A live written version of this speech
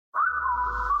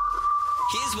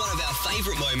Here's one of our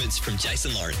favourite moments from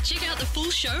Jason Lauren. Check out the full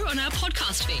show on our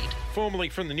podcast feed. Formerly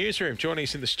from the newsroom, joining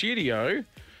us in the studio.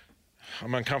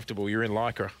 I'm uncomfortable. You're in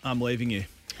Lycra. I'm leaving you.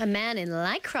 A man in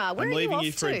Lycra. Where I'm are leaving you you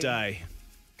off for to? a day.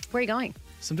 Where are you going?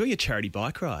 So I'm doing a charity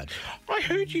bike ride. I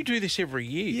heard you do this every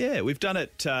year. Yeah, we've done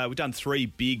it. We've done 3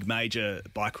 big major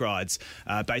bike rides,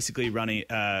 basically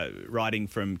riding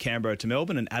from Canberra to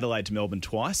Melbourne and Adelaide to Melbourne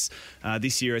twice.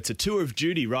 This year it's a tour of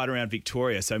duty right around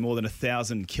Victoria, so more than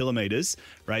 1,000 kilometres,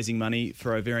 raising money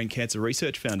for Ovarian Cancer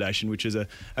Research Foundation, which is a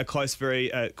cause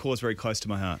very close to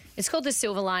my heart. It's called the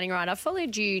Silver Lining Ride. I've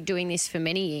followed you doing this for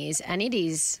many years, and it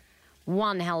is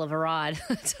one hell of a ride.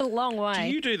 It's a long way.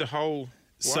 Do you do the whole...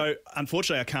 So,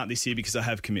 unfortunately, I can't this year because I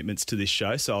have commitments to this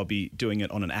show, so I'll be doing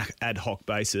it on an ad hoc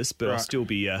basis, but I'll still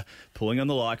be pulling on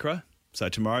the Lycra. So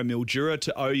tomorrow, Mildura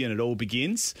to Oyen, it all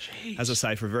begins. Jeez. As I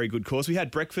say, for a very good cause. We had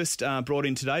breakfast brought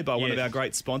in today by one of our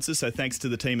great sponsors, so thanks to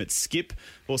the team at Skip.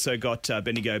 Also got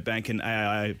Bendigo Bank and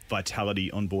AIA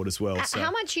Vitality on board as well.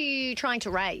 How much are you trying to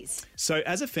raise? So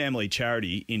as a family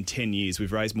charity, in 10 years,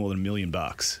 we've raised more than $1 million.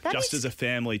 Just as a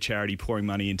family charity pouring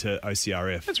money into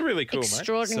OCRF. That's really cool,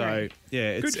 Extraordinary. So,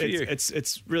 yeah, Good for you.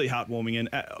 it's really heartwarming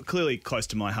and clearly close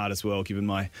to my heart as well, given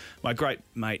my great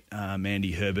mate,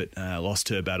 Mandy Herbert, lost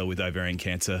her battle with ovarian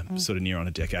cancer sort of near on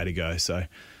a decade ago. So,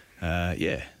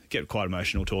 get quite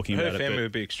emotional talking about it. Her family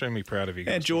would be extremely proud of you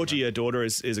guys. And Georgie, her daughter,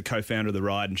 is a co-founder of the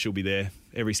ride, and she'll be there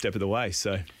every step of the way.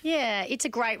 So Yeah, it's a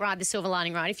great ride, the Silver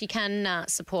Lining Ride. If you can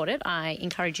support it, I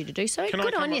encourage you to do so. Can I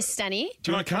Good come on you, up- Stanny.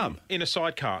 do you want to come? In a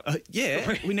sidecar.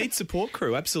 Yeah, we need support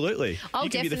crew, absolutely. I'll You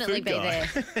can definitely be the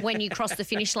food guy. there when you cross the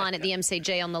finish line at the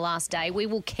MCG on the last day. We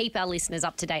will keep our listeners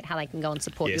up to date how they can go and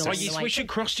support Yes, you. Oh, along the Yes, way. we should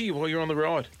cross to you while you're on the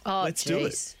ride. Oh, Let's do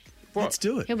it. jeez. Let's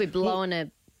do it. He'll be blowing a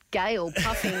gale,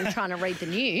 puffing, trying to read the I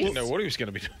news. didn't know what he was going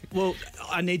to be doing. Well,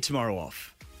 I need tomorrow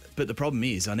off. But the problem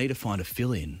is I need to find a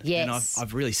fill-in. Yes. And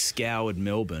I've really scoured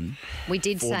Melbourne. We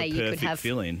did for say the you could perfect have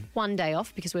fill-in. one day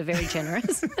off because we're very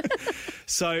generous.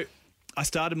 So I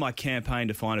started my campaign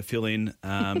to find a fill-in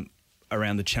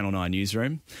around the Channel 9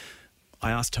 newsroom.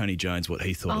 I asked Tony Jones what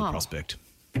he thought of the prospect.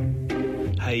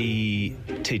 Hey,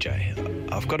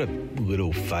 TJ, I've got a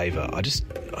little favour. I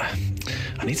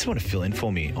need someone to fill in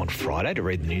for me on Friday to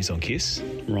read the news on KISS.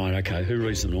 Right, okay. Who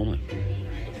reads them normally?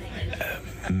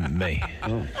 Me.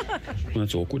 Oh, well,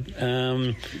 that's awkward.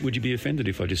 Would you be offended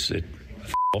if I just said,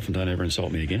 F off and don't ever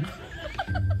insult me again?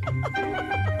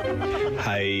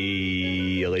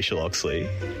 Hey, Alicia Loxley.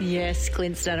 Yes,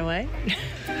 Clint Stanaway.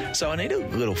 So I need a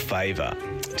little favour.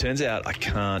 Turns out I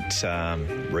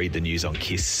can't read the news on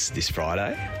KISS this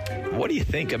Friday. What do you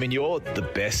think? I mean, you're the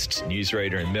best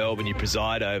newsreader in Melbourne. You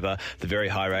preside over the very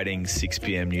high-rating 6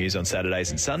 p.m. news on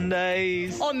Saturdays and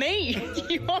Sundays. Oh, me?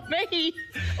 You want me?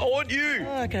 I want you.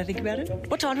 Oh, can I think about it?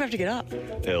 What time do I have to get up?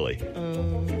 Early.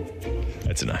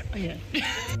 That's a no. Oh, yeah.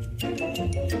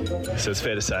 So it's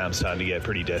fair to say I'm starting to get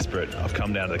pretty desperate. I've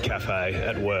come down to the cafe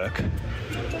at work.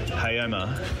 Hey,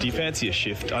 Omar, do you fancy a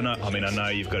shift? I know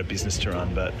you've got a business to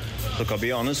run, but... Look, I'll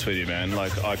be honest with you, man.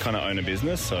 Like, I kind of own a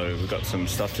business, so we've got some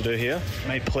stuff to do here.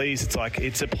 Mate, please,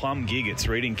 it's a plum gig. It's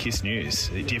reading KISS News.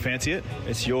 Do you fancy it?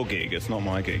 It's your gig. It's not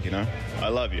my gig, you know? I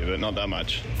love you, but not that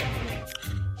much.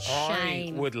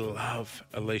 Shame. I would love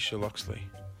Alicia Loxley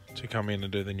to come in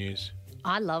and do the news.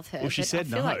 I love her. Well, she but said I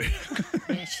feel no. like-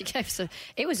 yeah, she gave us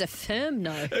it was a firm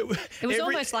no. It was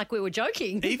almost like we were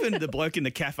joking. Even the bloke in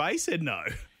the cafe said no.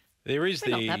 There is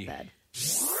Not that bad.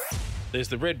 There's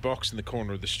the red box in the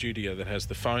corner of the studio that has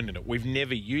the phone in it. We've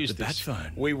never used The this. bat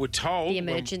phone. We were told The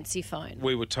emergency phone.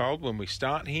 We were told when we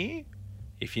start here,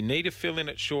 if you need to fill in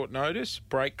at short notice,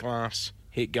 break glass,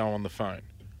 hit go on the phone.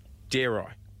 Dare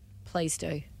I? Please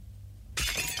do.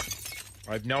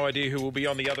 I have no idea who will be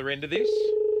on the other end of this.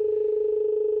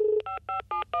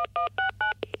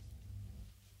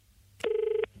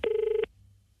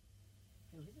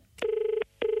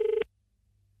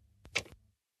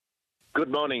 Good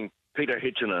morning, Peter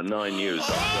Hitchener, 9 News,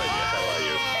 Australia.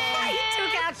 How are you? He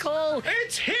took our call.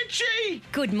 It's Hitchy!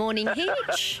 Good morning,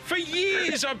 Hitch. For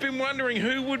years, I've been wondering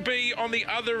who would be on the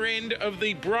other end of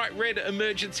the bright red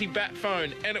emergency bat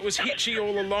phone, and it was Hitchy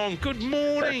all along. Good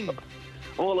morning.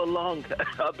 All along,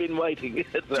 I've been waiting.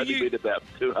 It's only been about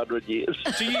 200 years.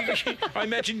 Do you? I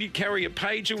imagine you carry a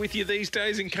pager with you these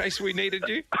days in case we needed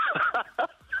you.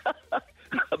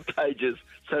 Pages,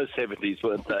 so 70s,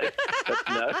 weren't they? But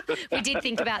no. We did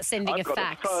think about sending I've a got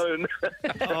fax. a phone.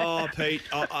 Oh, Pete,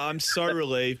 I'm so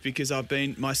relieved because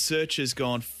my search has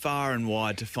gone far and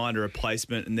wide to find a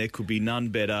replacement, and there could be none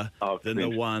better than the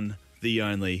one, the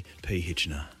only P.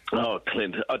 Hitchener. Oh,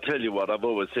 Clint, I tell you what, I've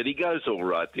always said he goes all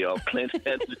right, the old Clint,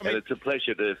 and it's a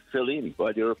pleasure to fill in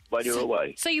while you're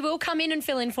away. So you will come in and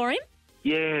fill in for him?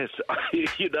 Yes,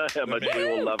 you know how much we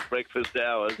all love breakfast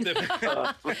hours. Do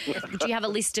you have a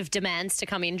list of demands to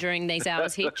come in during these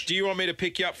hours, Hitch? Do you want me to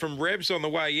pick you up from Rebs on the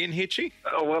way in, Hitchy?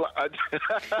 Oh, well,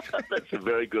 that's a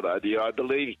very good idea. I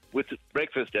believe with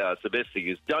breakfast hours, the best thing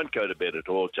is don't go to bed at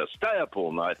all. Just stay up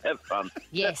all night, have fun.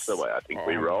 Yes. That's the way I think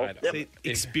we roll. mate. Yep. See,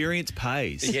 experience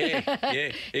pays. Yeah.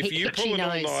 If you Hitchy pull an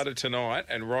knows. all-nighter tonight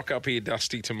and rock up here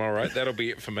dusty tomorrow, that'll be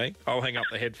it for me. I'll hang up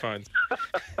the headphones.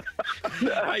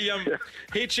 Hey,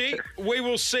 Hitchy, we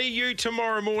will see you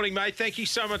tomorrow morning, mate. Thank you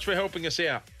so much for helping us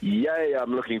out. Yay,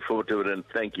 I'm looking forward to it, and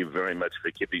thank you very much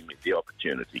for giving me the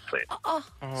opportunity, Clint. Oh,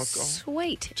 God.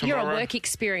 sweet. Tomorrow- You're a work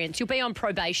experience. You'll be on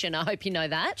probation. I hope you know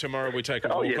that. Tomorrow we take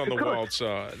a Oh, walk yes, on the of course. wild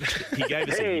side. He gave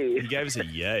us Hey. he gave us a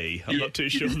yay. I'm not too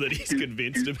sure that he's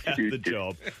convinced about the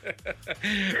job.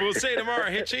 We'll see you tomorrow,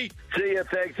 Hitchy. See you,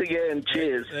 thanks again.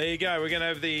 Cheers. There you go. We're going to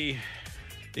have the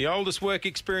oldest work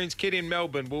experience kid in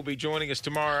Melbourne will be joining us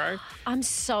tomorrow. I'm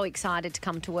so excited to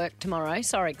come to work tomorrow.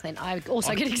 Sorry, Clint. I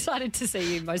also get excited to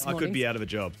see you most I mornings. could be out of a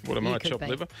job. What am You I, could chopped be.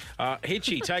 liver?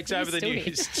 Hitchy takes over the still did.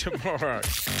 news tomorrow.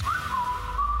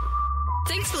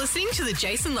 Thanks for listening to the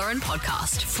Jason Lauren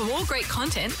podcast. For more great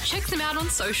content, check them out on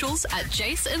socials at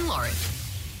Jason Lauren.